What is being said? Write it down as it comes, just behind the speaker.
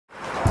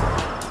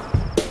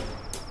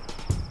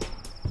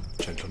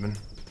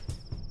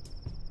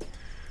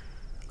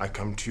I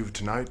come to you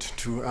tonight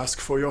to ask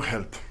for your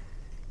help.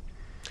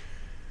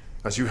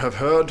 As you have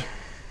heard,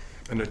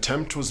 an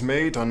attempt was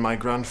made on my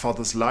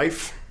grandfather's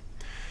life.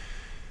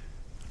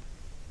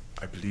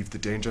 I believe the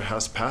danger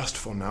has passed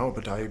for now,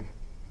 but I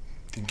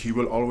think he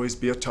will always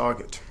be a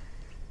target.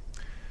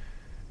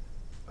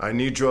 I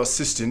need your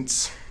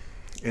assistance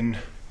in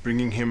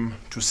bringing him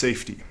to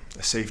safety,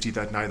 a safety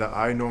that neither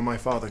I nor my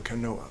father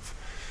can know of.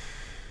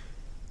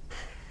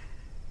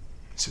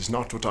 This is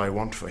not what I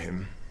want for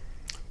him,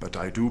 but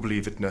I do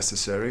believe it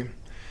necessary.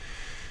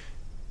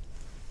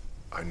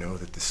 I know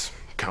that this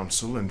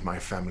council and my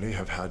family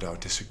have had our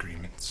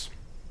disagreements,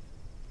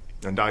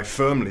 and I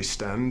firmly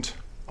stand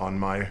on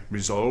my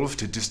resolve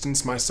to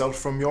distance myself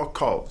from your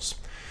cause.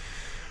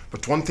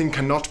 But one thing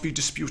cannot be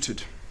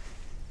disputed.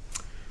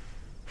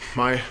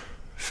 My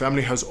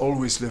family has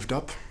always lived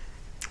up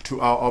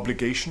to our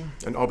obligation,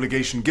 an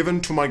obligation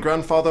given to my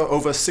grandfather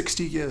over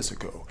 60 years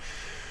ago,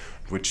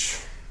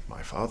 which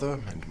my father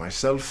and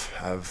myself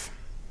have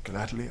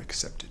gladly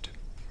accepted.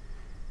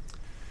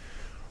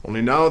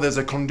 Only now there's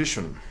a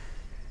condition.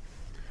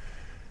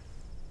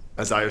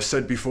 As I have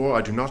said before,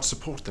 I do not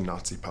support the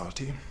Nazi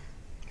Party,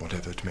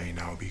 whatever it may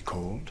now be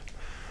called,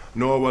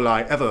 nor will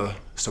I ever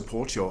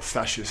support your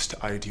fascist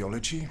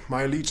ideology.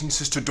 My allegiance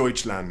is to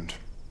Deutchland,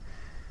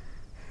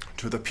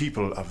 to the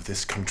people of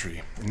this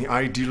country and the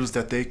ideals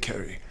that they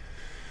carry,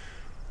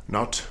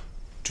 not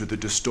to the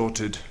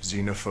distorted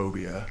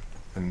xenophobia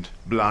and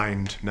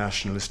blind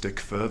nationalistic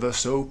fervor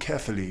so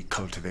carefully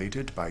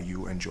cultivated by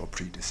you and your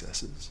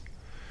predecessors,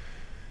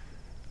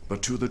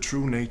 but to the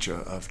true nature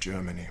of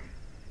Germany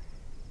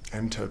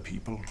and her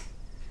people.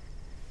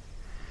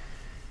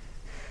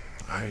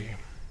 I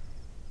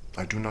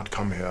do not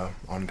come here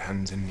on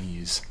hands and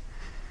knees,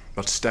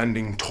 but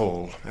standing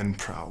tall and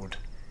proud.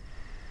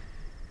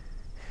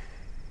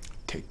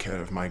 Take care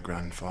of my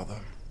grandfather,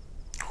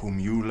 whom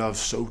you love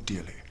so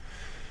dearly.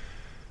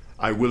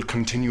 I will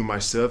continue my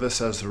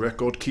service as the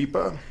record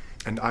keeper,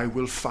 and I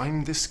will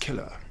find this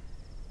killer.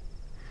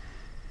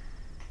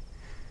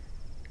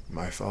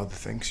 My father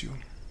thanks you,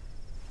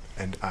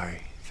 and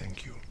I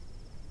thank you.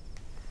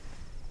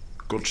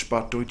 Gott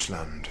spart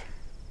Deutschland,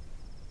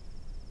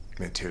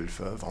 mit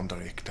Hilfe von der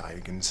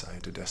rechten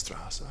Seite der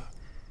Straße.